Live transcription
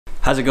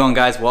How's it going,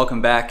 guys? Welcome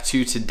back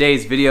to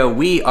today's video.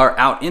 We are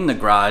out in the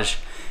garage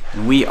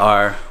and we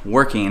are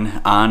working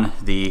on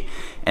the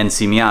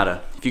NC Miata.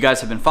 If you guys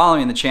have been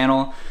following the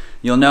channel,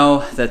 you'll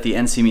know that the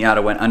NC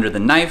Miata went under the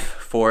knife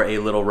for a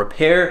little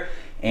repair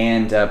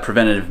and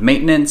preventative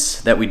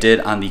maintenance that we did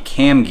on the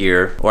cam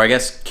gear, or I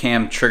guess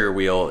cam trigger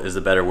wheel is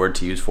the better word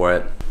to use for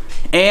it.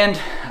 And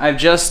I've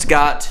just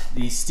got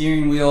the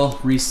steering wheel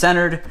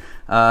recentered.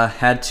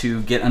 Had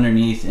to get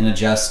underneath and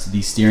adjust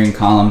the steering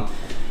column.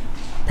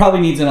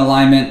 Probably needs an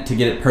alignment to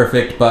get it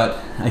perfect, but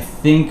I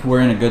think we're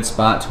in a good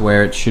spot to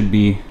where it should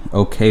be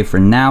okay for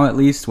now, at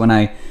least. When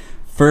I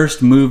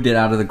first moved it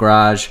out of the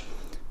garage,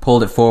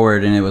 pulled it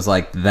forward and it was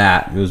like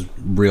that. It was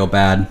real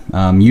bad.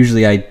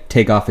 Usually I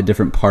take off a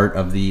different part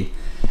of the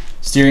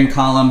steering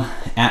column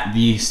at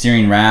the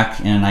steering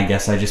rack, and I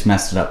guess I just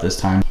messed it up this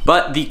time.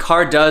 But the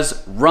car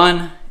does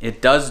run,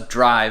 it does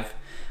drive.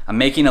 I'm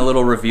making a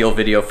little reveal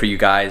video for you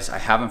guys. I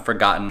haven't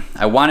forgotten.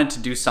 I wanted to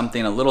do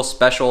something a little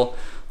special,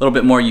 a little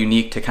bit more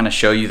unique to kind of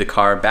show you the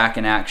car back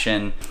in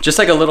action. Just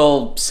like a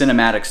little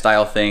cinematic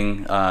style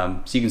thing,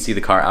 so you can see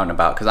the car out and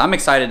about, because I'm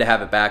excited to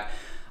have it back.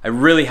 I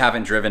really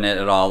haven't driven it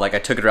at all. Like, I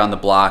took it around the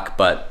block,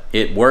 but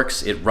it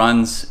works, it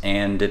runs,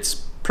 and it's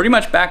pretty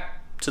much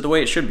back to the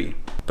way it should be.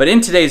 But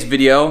in today's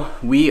video,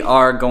 we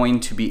are going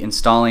to be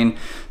installing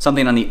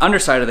something on the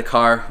underside of the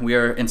car. We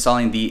are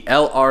installing the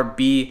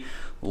LRB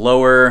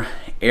lower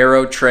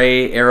Aero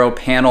tray, Aero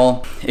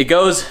panel. It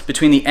goes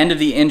between the end of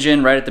the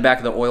engine, right at the back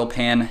of the oil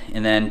pan,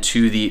 and then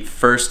to the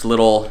first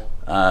little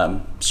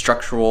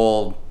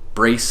structural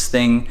brace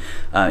thing.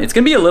 It's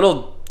gonna be a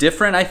little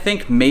different, I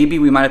think. Maybe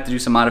we might have to do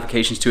some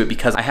modifications to it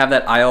because I have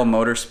that IL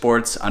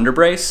Motorsports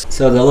underbrace.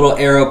 So the little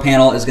Aero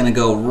panel is gonna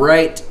go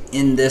right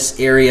in this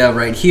area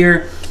right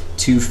here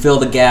to fill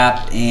the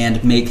gap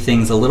and make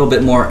things a little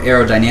bit more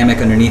aerodynamic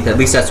underneath. At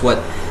least that's what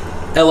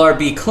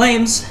LRB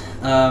claims.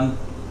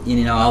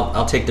 You know,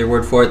 I'll take their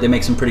word for it. They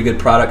make some pretty good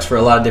products for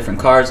a lot of different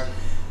cars.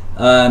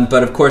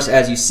 But of course,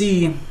 as you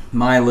see,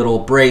 my little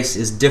brace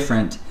is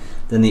different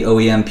than the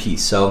OEM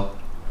piece. So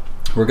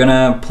we're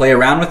gonna play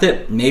around with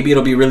it. Maybe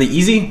it'll be really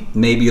easy.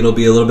 Maybe it'll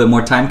be a little bit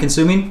more time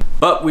consuming,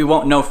 but we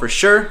won't know for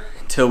sure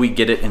until we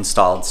get it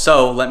installed.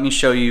 So let me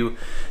show you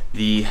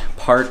the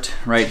part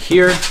right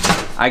here.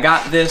 I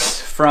got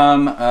this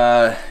from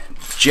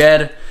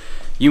Jed.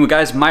 You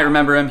guys might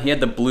remember him. He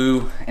had the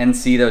blue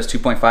NC that was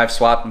 2.5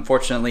 swap.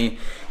 Unfortunately,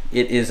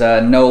 it is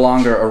no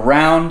longer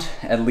around,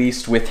 at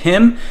least with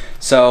him.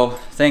 So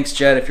thanks,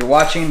 Jed, if you're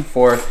watching,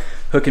 for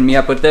hooking me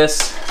up with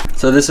this.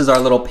 So this is our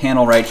little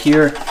panel right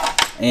here,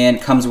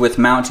 and comes with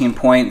mounting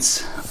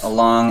points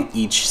along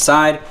each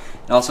side.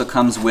 It also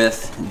comes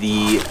with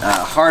the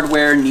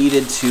hardware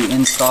needed to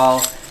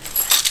install,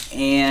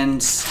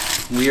 and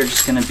we are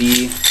just gonna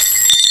be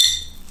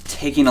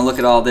taking a look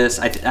at all this.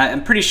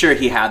 I'm pretty sure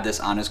he had this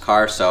on his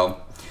car,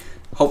 so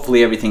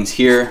hopefully everything's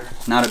here.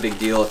 Not a big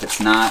deal if it's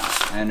not.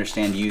 I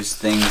understand used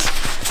things,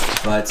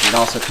 but it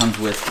also comes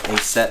with a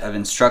set of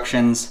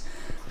instructions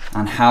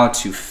on how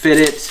to fit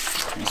it,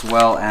 as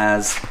well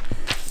as,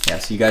 yeah,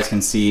 so you guys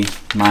can see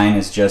mine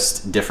is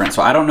just different.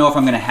 So I don't know if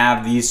I'm gonna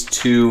have these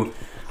two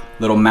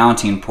little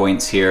mounting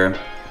points here,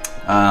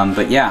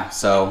 but yeah,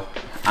 so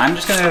I'm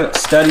just gonna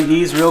study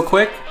these real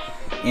quick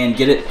and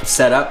get it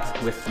set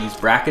up with these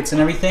brackets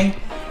and everything,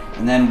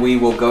 and then we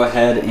will go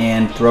ahead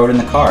and throw it in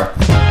the car.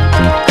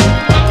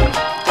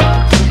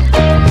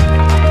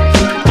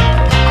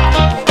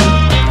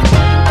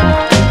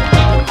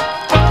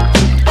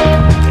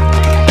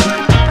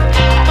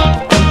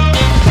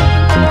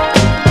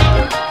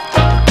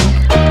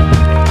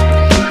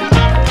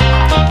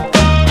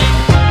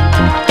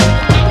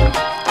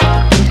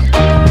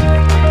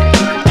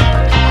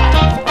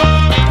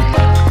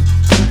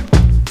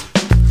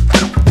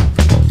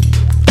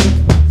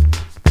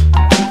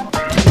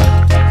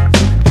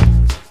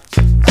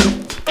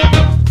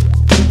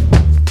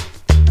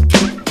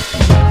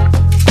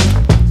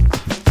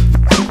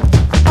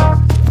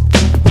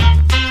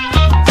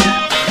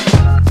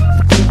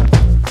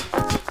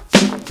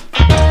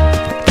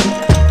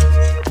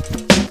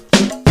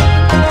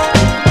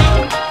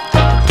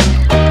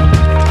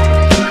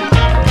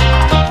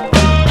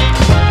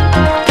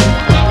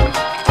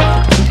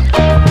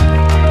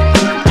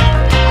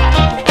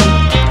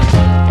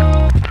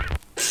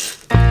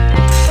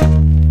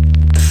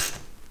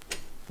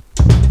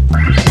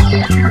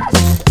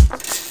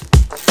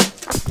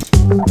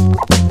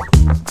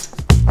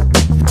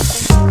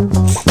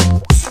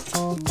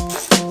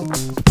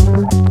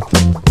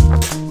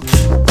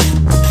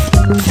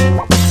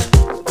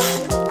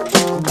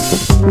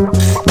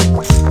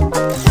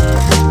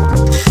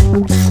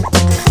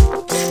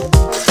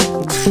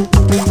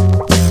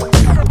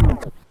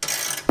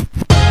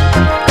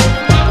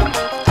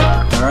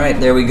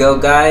 There we go,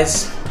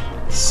 guys.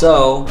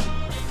 So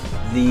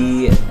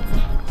the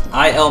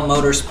IL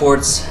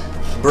Motorsports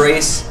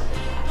brace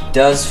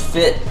does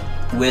fit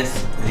with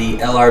the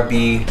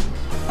LRB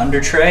under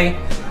tray.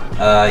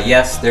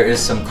 Yes, there is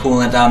some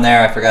coolant down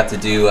there. I forgot to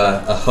do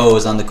a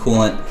hose on the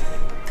coolant.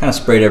 Kind of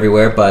sprayed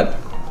everywhere, but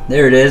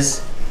there it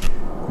is.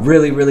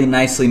 really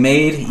nicely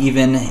made,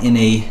 even in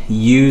a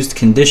used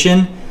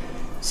condition.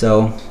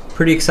 So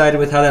pretty excited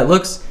with how that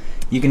looks.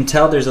 You can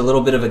tell there's a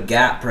little bit of a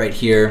gap right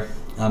here.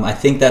 I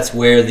think that's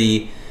where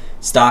the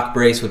stock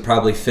brace would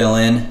probably fill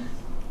in.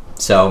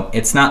 So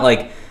it's not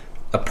like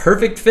a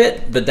perfect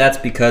fit, but that's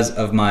because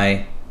of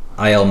my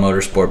IL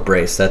Motorsport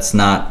brace. That's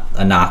not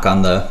a knock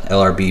on the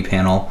LRB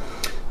panel.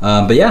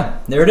 But yeah,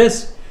 there it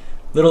is.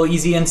 Little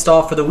easy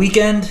install for the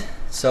weekend.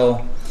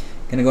 So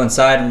gonna go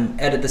inside and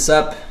edit this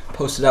up,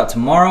 post it out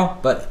tomorrow.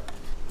 But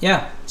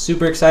yeah,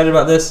 super excited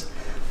about this.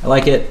 I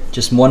like it.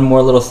 Just one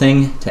more little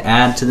thing to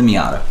add to the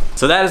Miata.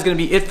 So that is gonna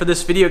be it for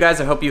this video,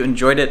 guys. I hope you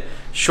enjoyed it.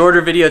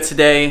 Shorter video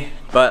today,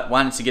 but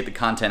wanted to get the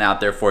content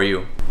out there for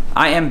you.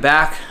 I am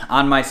back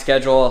on my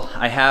schedule.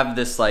 I have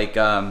this like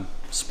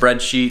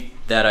spreadsheet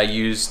that I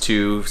use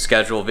to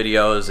schedule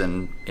videos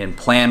and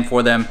plan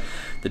for them.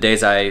 The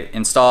days I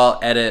install,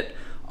 edit,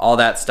 all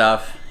that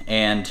stuff,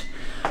 and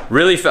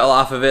really fell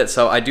off of it.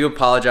 So I do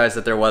apologize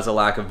that there was a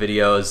lack of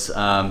videos.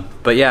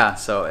 But yeah,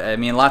 so I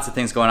mean, lots of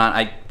things going on.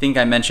 I think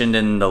I mentioned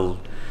in the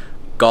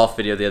golf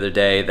video the other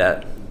day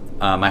that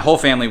my whole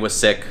family was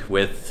sick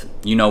with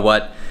you know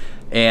what,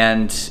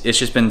 and it's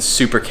just been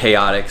super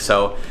chaotic.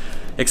 So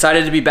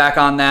excited to be back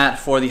on that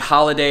for the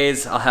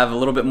holidays. I'll have a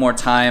little bit more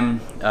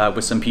time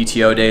with some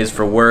PTO days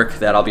for work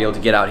that I'll be able to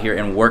get out here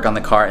and work on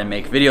the car and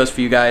make videos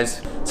for you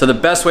guys. So the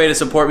best way to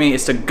support me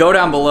is to go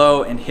down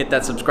below and hit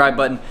that subscribe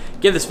button,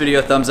 give this video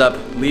a thumbs up,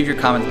 leave your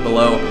comments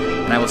below,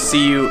 and I will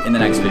see you in the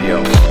next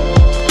video.